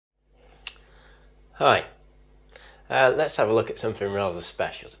Hi, let's have a look at something rather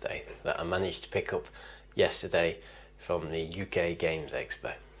special today that I managed to pick up yesterday from the UK Games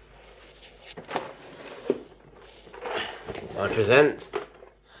Expo. I present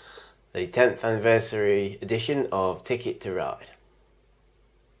the 10th anniversary edition of Ticket to Ride.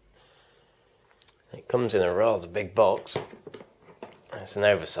 It comes in a rather big box. It's an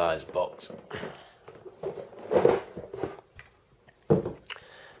oversized box.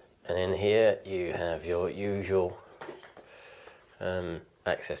 And in here you have your usual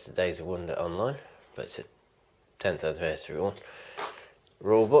access to Days of Wonder online, but it's a 10th anniversary one.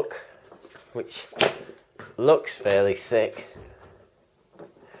 Rulebook, which looks fairly thick,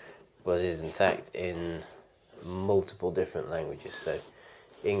 but is intact in multiple different languages. So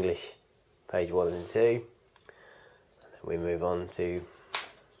English, page 1 and 2. And then we move on to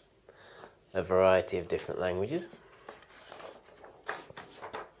a variety of different languages.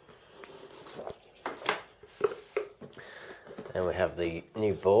 And we have the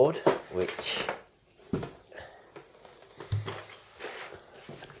new board, which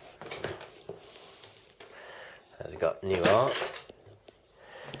has got new art,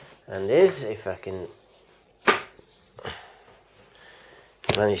 and is, if I can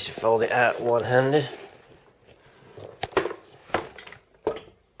manage to fold it out one-handed,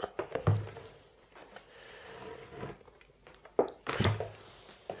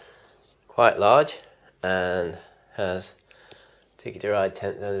 quite large, and has Ticket to Ride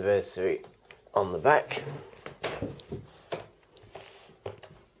 10th anniversary on the back,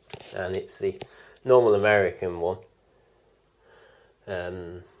 and it's the normal American one,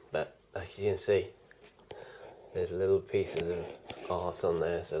 but as you can see there's little pieces of art on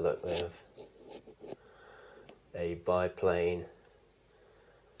there. So look, they have a biplane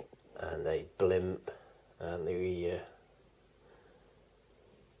and a blimp and the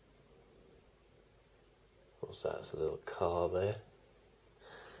what's that, it's a little car there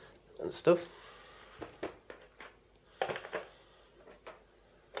and stuff.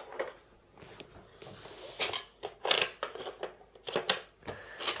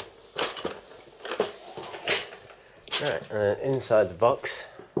 Right, inside the box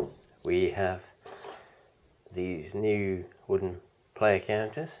we have these new wooden player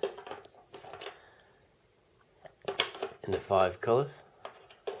counters in the 5 colours.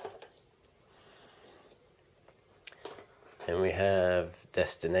 And we have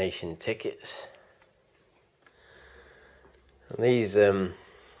destination tickets. And these are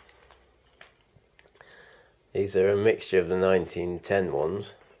a mixture of the 1910 ones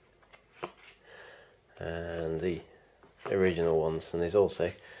and the original ones. And there's also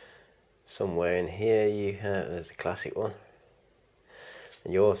somewhere in here there's a classic one.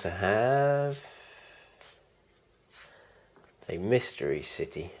 And you also have a Mystery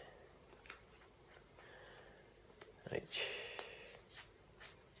City, which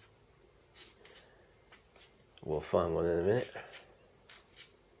we'll find one in a minute.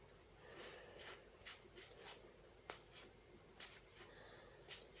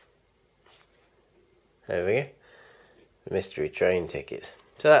 There we go. The mystery train tickets.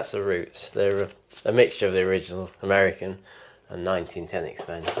 So that's the routes. They're a mixture of the original American and 1910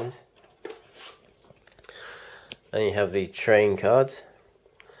 expansions. Then you have the train cards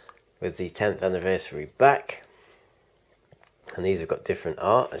with the 10th anniversary back. And these have got different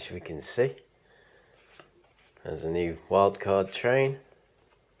art, as we can see. There's a new wildcard train.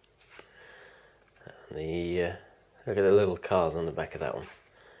 And look at the little cars on the back of that one.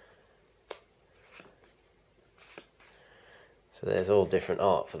 So there's all different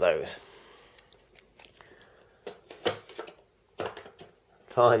art for those.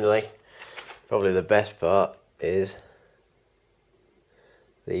 Finally, probably the best part is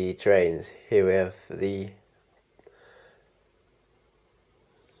the trains. Here we have the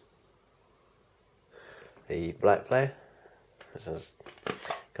black player, which has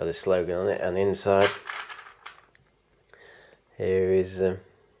got a slogan on it, and inside here is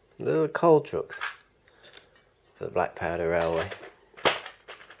little coal trucks for the Black Powder Railway.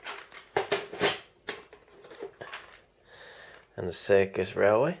 And the Circus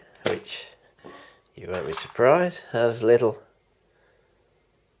Railway, which you won't be surprised has little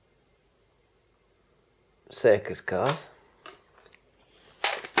circus cars.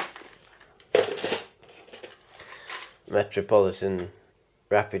 Metropolitan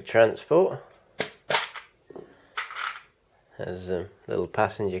Rapid Transport has little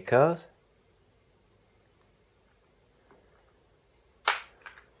passenger cars.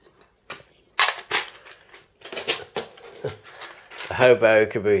 The Hobo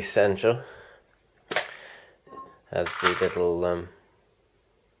Caboose Central has the little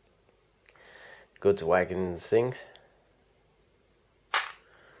goods wagons things.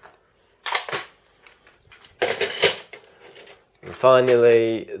 And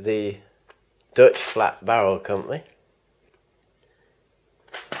finally, the Dutch Flat Barrel Company,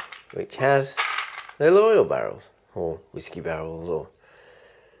 which has little oil barrels, or whiskey barrels, or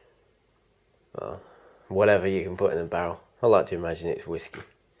well, whatever you can put in a barrel. I like to imagine it's whiskey.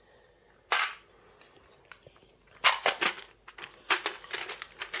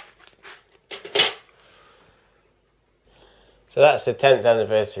 So that's the 10th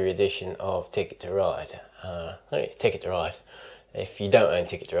anniversary edition of Ticket to Ride. I think it's Ticket to Ride. If you don't own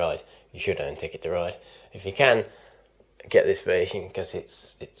Ticket to Ride, you should own Ticket to Ride. If you can, get this version because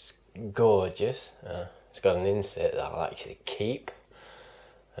it's gorgeous. It's got an insert that I'll actually keep.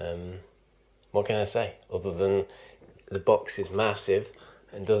 What can I say? Other than the box is massive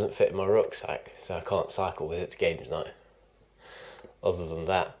and doesn't fit in my rucksack, so I can't cycle with it to games night. Other than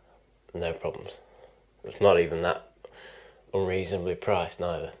that, no problems. It's not even that unreasonably priced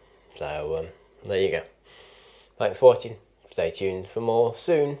neither. So there you go. Thanks for watching. Stay tuned for more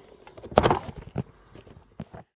soon.